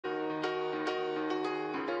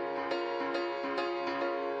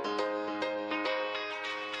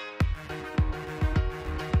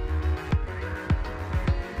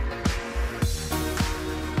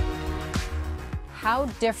How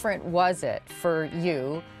different was it for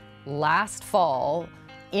you last fall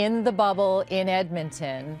in the bubble in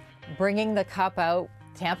Edmonton, bringing the cup out,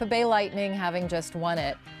 Tampa Bay Lightning having just won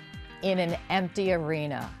it, in an empty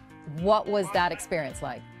arena? What was that experience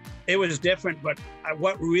like? It was different, but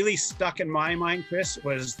what really stuck in my mind, Chris,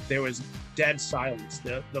 was there was dead silence.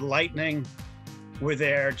 The Lightning were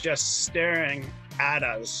there just staring at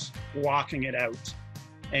us, walking it out.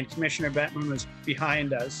 And Commissioner Bettman was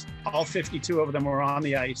behind us. All 52 of them were on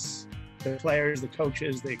the ice, the players, the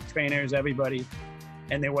coaches, the trainers, everybody.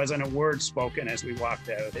 And there wasn't a word spoken as we walked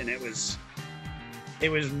out. And it was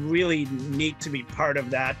really neat to be part of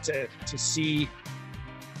that, to see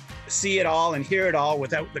it all and hear it all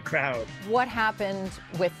without the crowd. What happened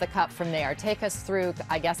with the cup from there? Take us through,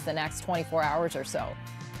 I guess, the next 24 hours or so.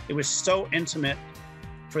 It was so intimate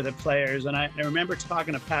for the players. And I remember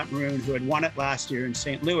talking to Pat Maroon, who had won it last year in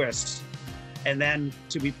St. Louis, and then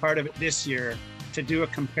to be part of it this year, to do a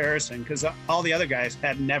comparison, because all the other guys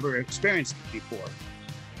had never experienced it before.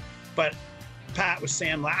 But Pat was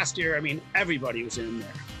saying last year, I mean, everybody was in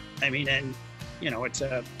there. I mean, and you know, it's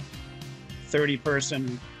a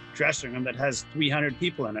 30-person dressing room that has 300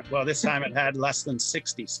 people in it. Well, this time it had less than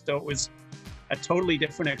 60. So it was a totally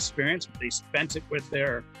different experience. They spent it with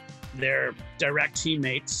their direct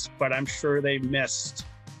teammates, but I'm sure they missed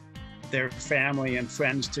their family and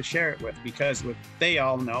friends to share it with, because they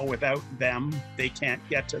all know without them, they can't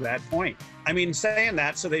get to that point. I mean, saying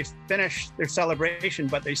that, so they finished their celebration,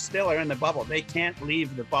 but they still are in the bubble. They can't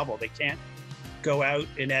leave the bubble. They can't go out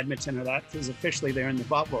in Edmonton or that, because officially they're in the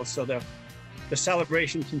bubble. So the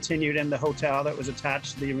celebration continued in the hotel that was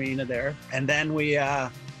attached to the arena there. And then we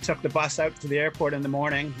took the bus out to the airport in the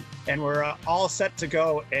morning, and we're all set to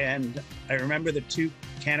go. And I remember the two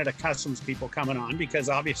Canada Customs people coming on, because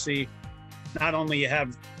obviously not only you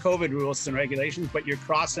have COVID rules and regulations, but you're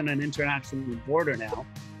crossing an international border now.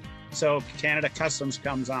 So Canada Customs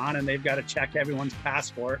comes on, and they've got to check everyone's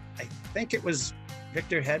passport. I think it was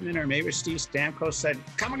Victor Hedman or maybe Steve Stamkos said,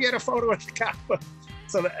 "Come and get a photo with the cup."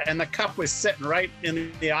 So, and the cup was sitting right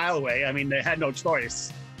in the aisleway. I mean, they had no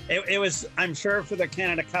choice. It was, I'm sure, for the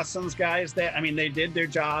Canada Customs guys, they did their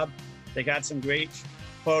job. They got some great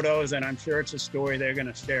photos, and I'm sure it's a story they're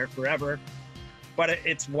going to share forever. But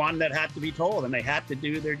it's one that had to be told, and they had to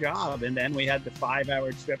do their job. And then we had the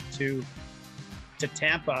 5-hour trip to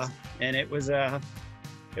Tampa, and it was a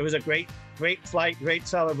great flight, great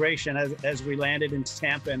celebration as we landed in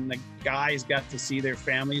Tampa, and the guys got to see their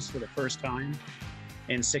families for the first time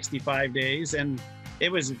in 65 days, and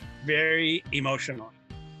it was very emotional.